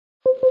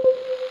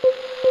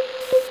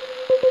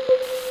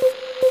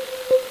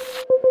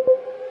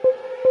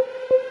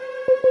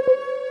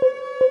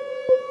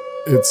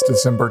It's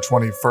December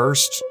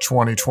 21st,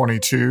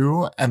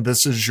 2022, and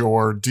this is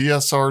your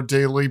DSR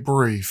Daily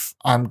Brief.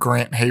 I'm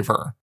Grant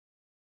Haver.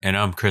 And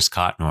I'm Chris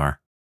Cotnor.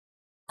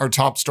 Our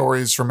top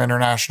stories from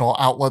international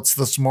outlets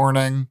this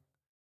morning.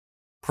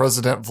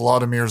 President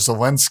Volodymyr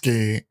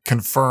Zelensky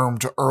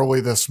confirmed early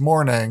this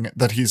morning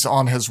that he's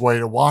on his way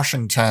to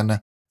Washington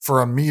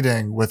for a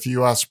meeting with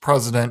U.S.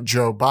 President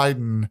Joe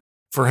Biden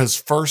for his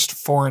first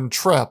foreign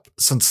trip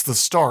since the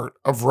start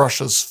of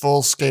Russia's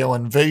full-scale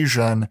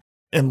invasion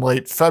in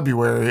late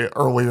February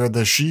earlier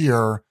this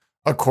year,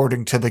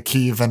 according to the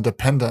Kyiv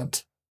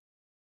Independent.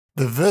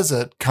 The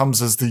visit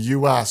comes as the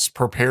U.S.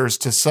 prepares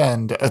to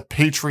send a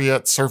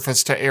Patriot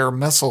surface-to-air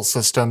missile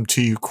system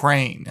to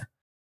Ukraine,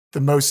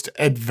 the most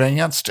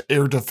advanced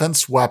air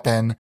defense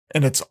weapon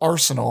in its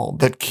arsenal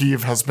that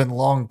Kyiv has been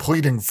long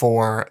pleading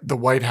for, the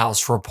White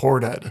House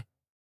reported.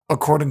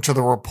 According to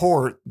the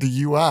report, the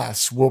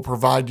U.S. will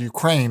provide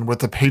Ukraine with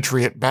the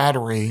Patriot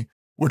battery,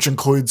 which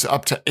includes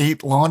up to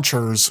 8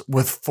 launchers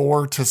with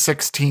 4 to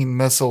 16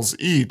 missiles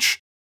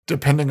each,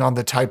 depending on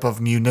the type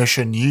of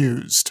munition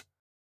used.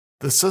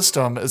 The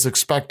system is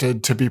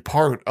expected to be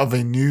part of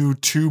a new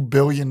 $2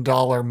 billion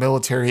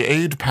military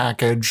aid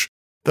package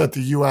that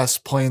the U.S.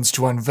 plans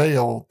to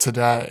unveil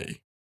today.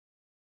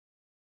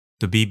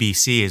 The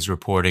BBC is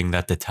reporting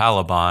that the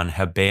Taliban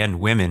have banned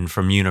women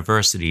from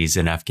universities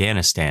in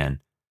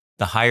Afghanistan.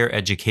 The higher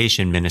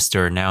education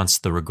minister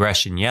announced the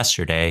regression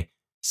yesterday,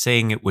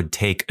 saying it would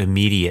take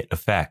immediate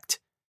effect.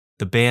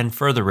 The ban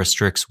further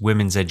restricts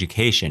women's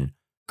education.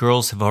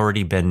 Girls have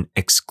already been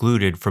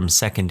excluded from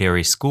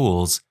secondary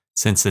schools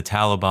since the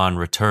Taliban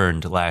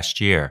returned last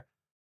year.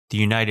 The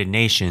United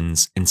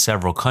Nations and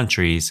several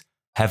countries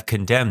have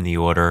condemned the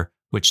order,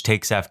 which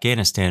takes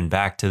Afghanistan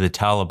back to the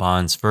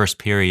Taliban's first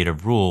period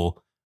of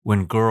rule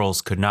when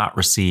girls could not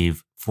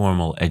receive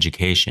formal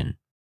education.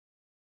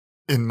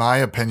 In my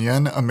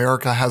opinion,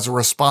 America has a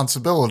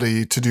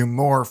responsibility to do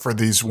more for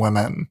these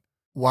women.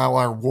 While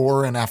our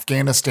war in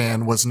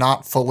Afghanistan was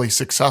not fully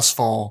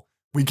successful,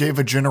 we gave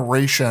a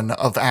generation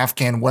of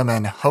Afghan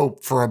women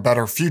hope for a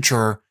better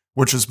future,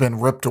 which has been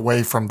ripped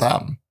away from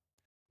them.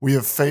 We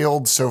have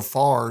failed so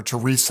far to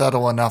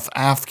resettle enough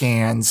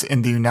Afghans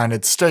in the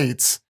United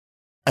States,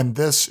 and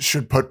this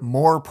should put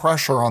more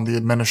pressure on the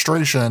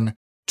administration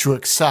to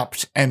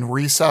accept and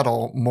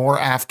resettle more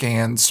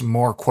Afghans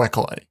more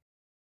quickly.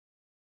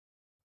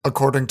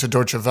 According to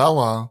Deutsche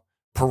Welle,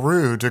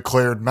 Peru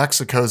declared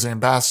Mexico's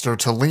ambassador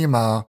to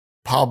Lima,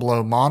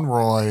 Pablo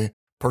Monroy,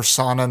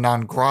 persona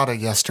non grata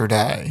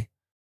yesterday.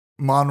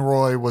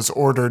 Monroy was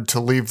ordered to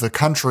leave the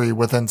country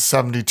within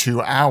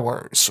 72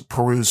 hours,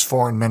 Peru's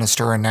foreign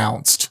minister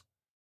announced.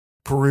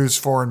 Peru's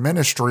foreign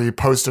ministry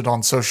posted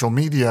on social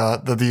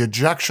media that the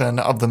ejection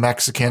of the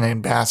Mexican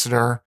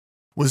ambassador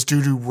was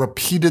due to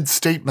repeated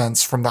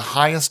statements from the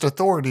highest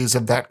authorities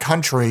of that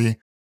country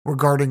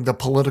regarding the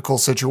political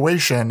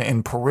situation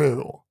in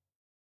Peru.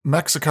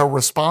 Mexico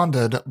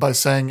responded by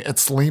saying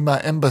its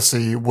Lima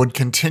embassy would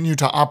continue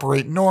to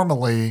operate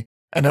normally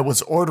and it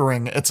was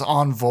ordering its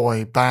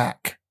envoy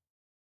back.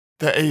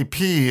 The AP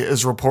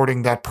is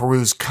reporting that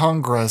Peru's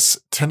Congress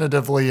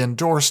tentatively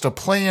endorsed a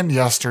plan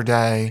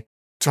yesterday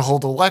to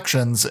hold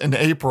elections in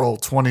April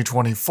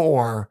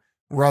 2024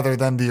 rather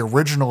than the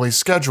originally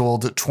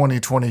scheduled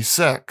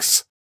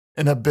 2026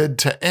 in a bid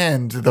to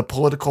end the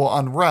political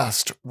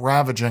unrest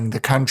ravaging the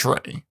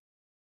country.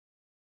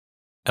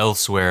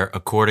 Elsewhere,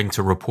 according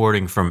to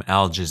reporting from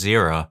Al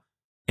Jazeera,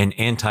 an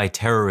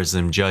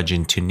anti-terrorism judge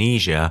in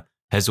Tunisia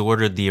has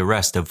ordered the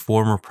arrest of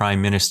former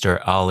Prime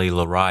Minister Ali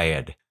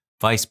Larayed,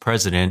 vice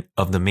president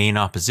of the main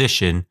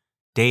opposition,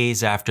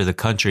 days after the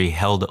country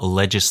held a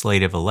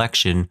legislative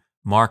election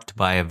marked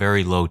by a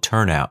very low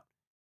turnout.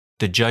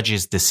 The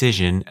judge's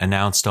decision,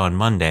 announced on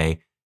Monday,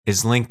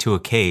 is linked to a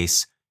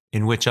case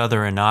in which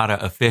other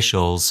Ennahda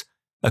officials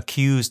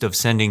accused of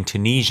sending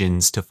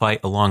Tunisians to fight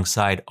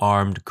alongside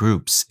armed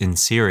groups in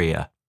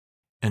Syria.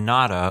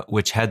 Ennahda,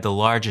 which had the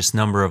largest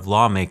number of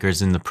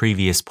lawmakers in the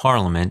previous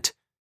parliament,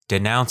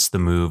 denounced the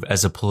move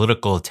as a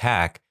political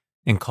attack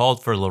and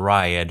called for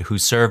Larayed, who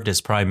served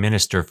as prime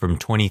minister from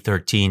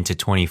 2013 to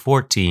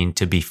 2014,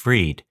 to be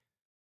freed.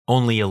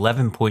 Only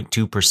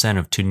 11.2%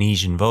 of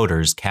Tunisian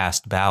voters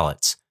cast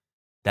ballots.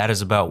 That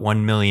is about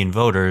 1 million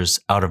voters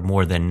out of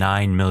more than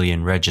 9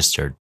 million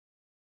registered.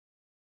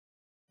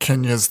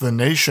 Kenya's The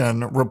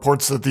Nation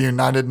reports that the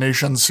United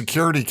Nations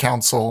Security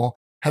Council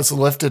has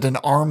lifted an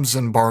arms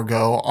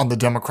embargo on the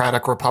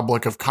Democratic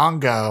Republic of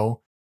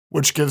Congo,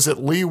 which gives it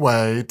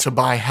leeway to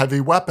buy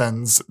heavy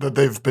weapons that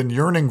they've been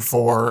yearning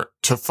for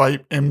to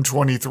fight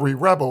M23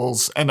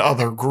 rebels and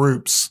other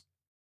groups.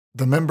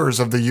 The members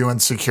of the UN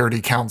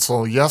Security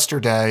Council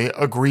yesterday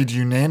agreed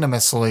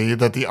unanimously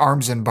that the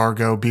arms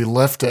embargo be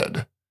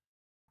lifted.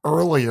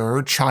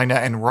 Earlier, China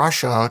and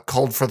Russia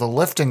called for the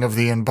lifting of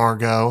the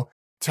embargo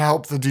to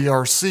help the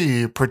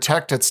DRC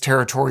protect its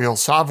territorial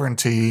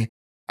sovereignty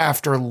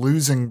after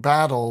losing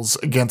battles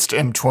against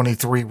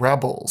M23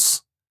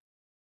 rebels.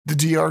 The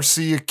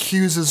DRC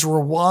accuses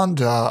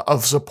Rwanda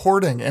of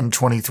supporting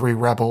M23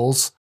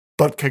 rebels,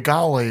 but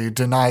Kigali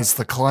denies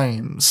the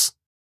claims.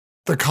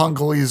 The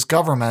Congolese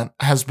government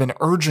has been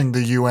urging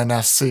the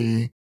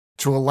UNSC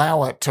to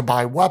allow it to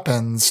buy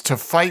weapons to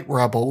fight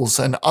rebels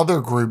and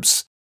other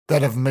groups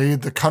that have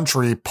made the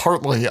country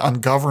partly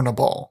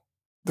ungovernable.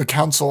 The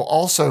council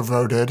also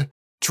voted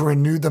to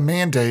renew the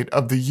mandate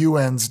of the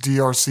UN's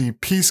DRC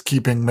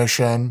peacekeeping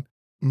mission,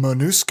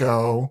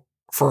 MONUSCO,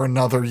 for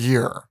another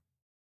year.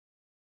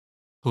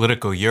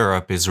 Politico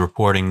Europe is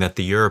reporting that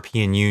the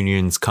European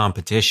Union's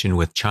competition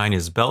with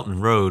China's Belt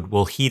and Road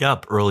will heat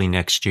up early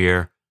next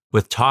year,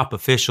 with top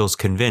officials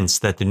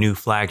convinced that the new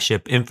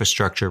flagship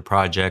infrastructure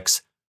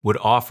projects would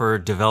offer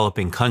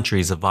developing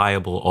countries a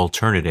viable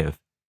alternative.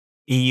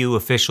 EU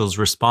officials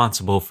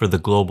responsible for the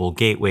Global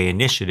Gateway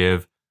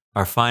Initiative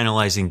are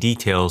finalizing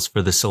details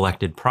for the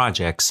selected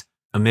projects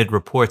amid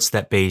reports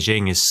that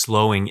Beijing is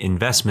slowing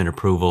investment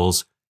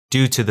approvals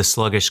due to the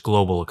sluggish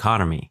global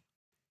economy.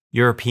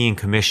 European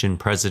Commission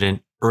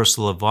President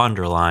Ursula von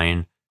der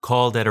Leyen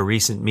called at a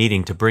recent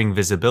meeting to bring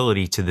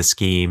visibility to the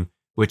scheme,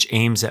 which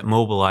aims at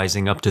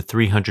mobilizing up to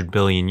 300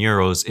 billion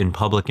euros in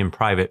public and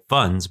private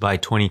funds by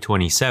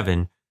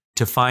 2027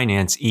 to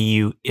finance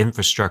EU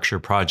infrastructure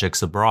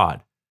projects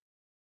abroad.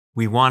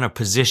 We want to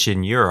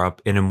position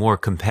Europe in a more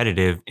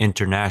competitive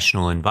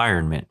international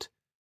environment.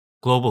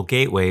 Global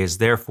Gateway is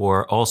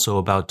therefore also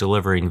about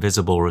delivering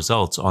visible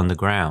results on the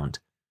ground.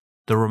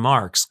 The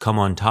remarks come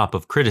on top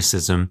of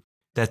criticism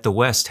that the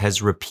West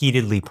has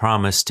repeatedly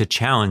promised to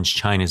challenge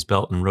China's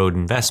Belt and Road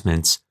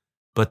investments,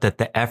 but that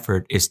the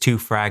effort is too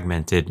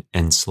fragmented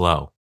and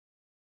slow.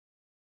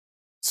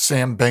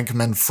 Sam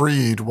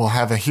Bankman-Fried will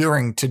have a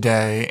hearing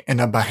today in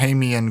a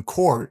Bahamian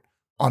court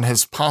on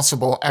his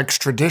possible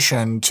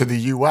extradition to the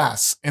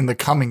U.S. in the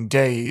coming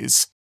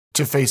days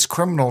to face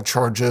criminal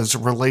charges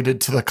related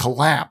to the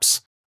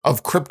collapse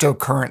of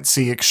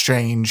cryptocurrency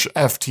exchange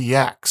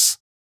FTX,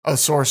 a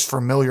source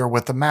familiar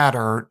with the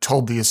matter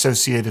told the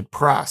Associated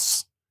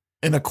Press.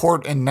 In a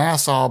court in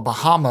Nassau,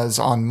 Bahamas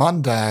on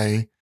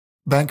Monday,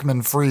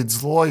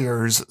 Bankman-Fried's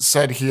lawyers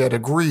said he had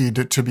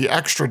agreed to be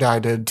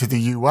extradited to the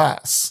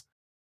U.S.,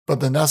 but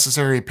the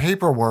necessary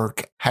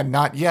paperwork had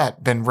not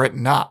yet been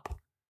written up.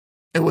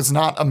 It was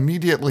not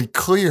immediately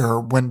clear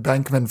when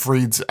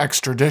Bankman-Fried's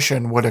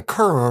extradition would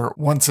occur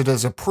once it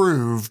is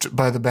approved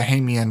by the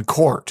Bahamian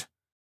court.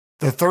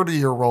 The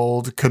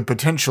 30-year-old could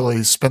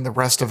potentially spend the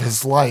rest of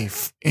his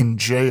life in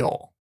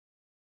jail.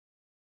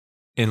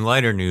 In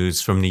lighter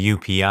news from the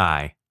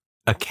UPI,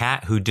 a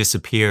cat who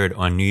disappeared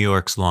on New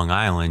York's Long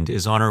Island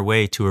is on her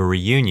way to a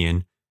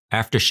reunion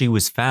after she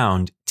was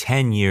found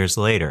 10 years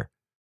later.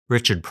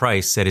 Richard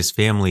Price said his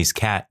family's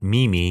cat,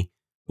 Mimi,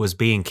 was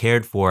being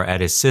cared for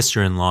at his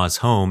sister-in-law's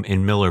home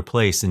in Miller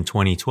Place in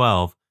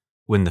 2012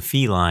 when the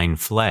feline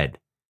fled.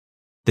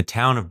 The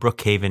town of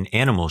Brookhaven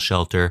Animal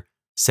Shelter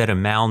said a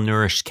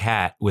malnourished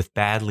cat with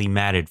badly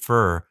matted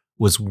fur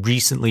was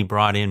recently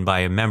brought in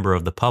by a member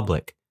of the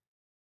public.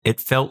 It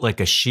felt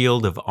like a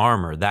shield of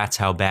armor, that's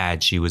how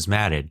bad she was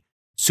matted,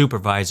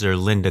 Supervisor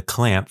Linda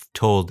Clamp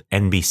told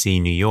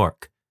NBC New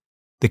York.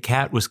 The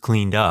cat was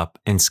cleaned up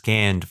and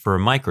scanned for a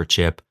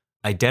microchip,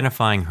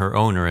 identifying her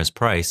owner as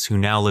Price, who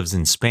now lives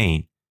in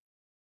Spain.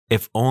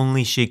 If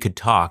only she could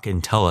talk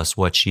and tell us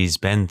what she's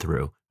been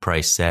through,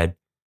 Price said.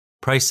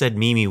 Price said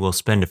Mimi will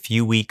spend a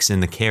few weeks in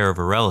the care of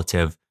a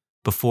relative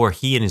before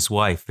he and his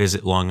wife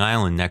visit Long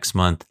Island next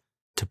month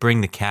to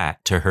bring the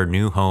cat to her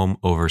new home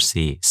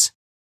overseas.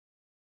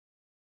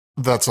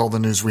 That's all the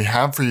news we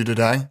have for you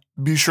today.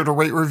 Be sure to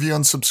rate, review,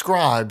 and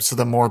subscribe so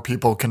that more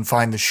people can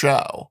find the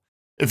show.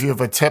 If you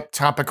have a tip,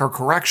 topic, or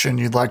correction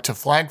you'd like to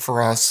flag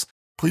for us,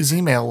 please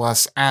email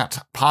us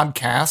at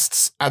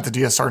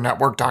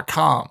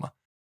podcasts@thedsrnetwork.com.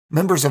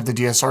 Members of the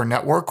DSR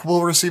Network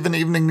will receive an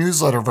evening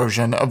newsletter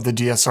version of the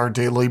DSR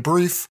Daily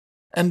Brief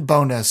and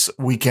bonus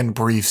weekend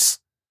briefs.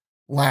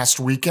 Last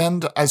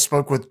weekend, I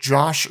spoke with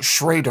Josh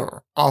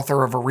Schrader,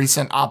 author of a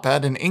recent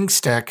op-ed in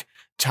Inkstick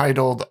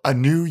titled A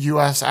New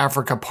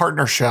U.S.-Africa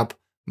Partnership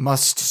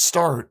Must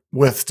Start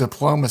with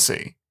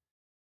Diplomacy.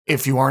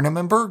 If you aren't a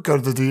member, go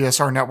to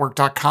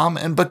thedsrnetwork.com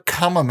and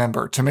become a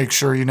member to make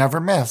sure you never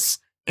miss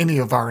any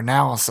of our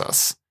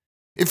analysis.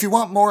 If you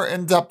want more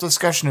in-depth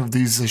discussion of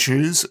these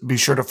issues, be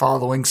sure to follow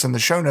the links in the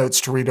show notes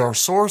to read our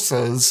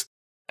sources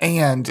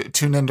and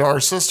tune into our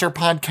sister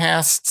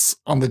podcasts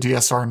on the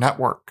DSR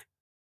Network.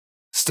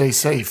 Stay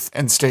safe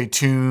and stay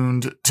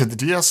tuned to the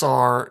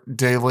DSR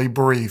Daily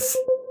Brief.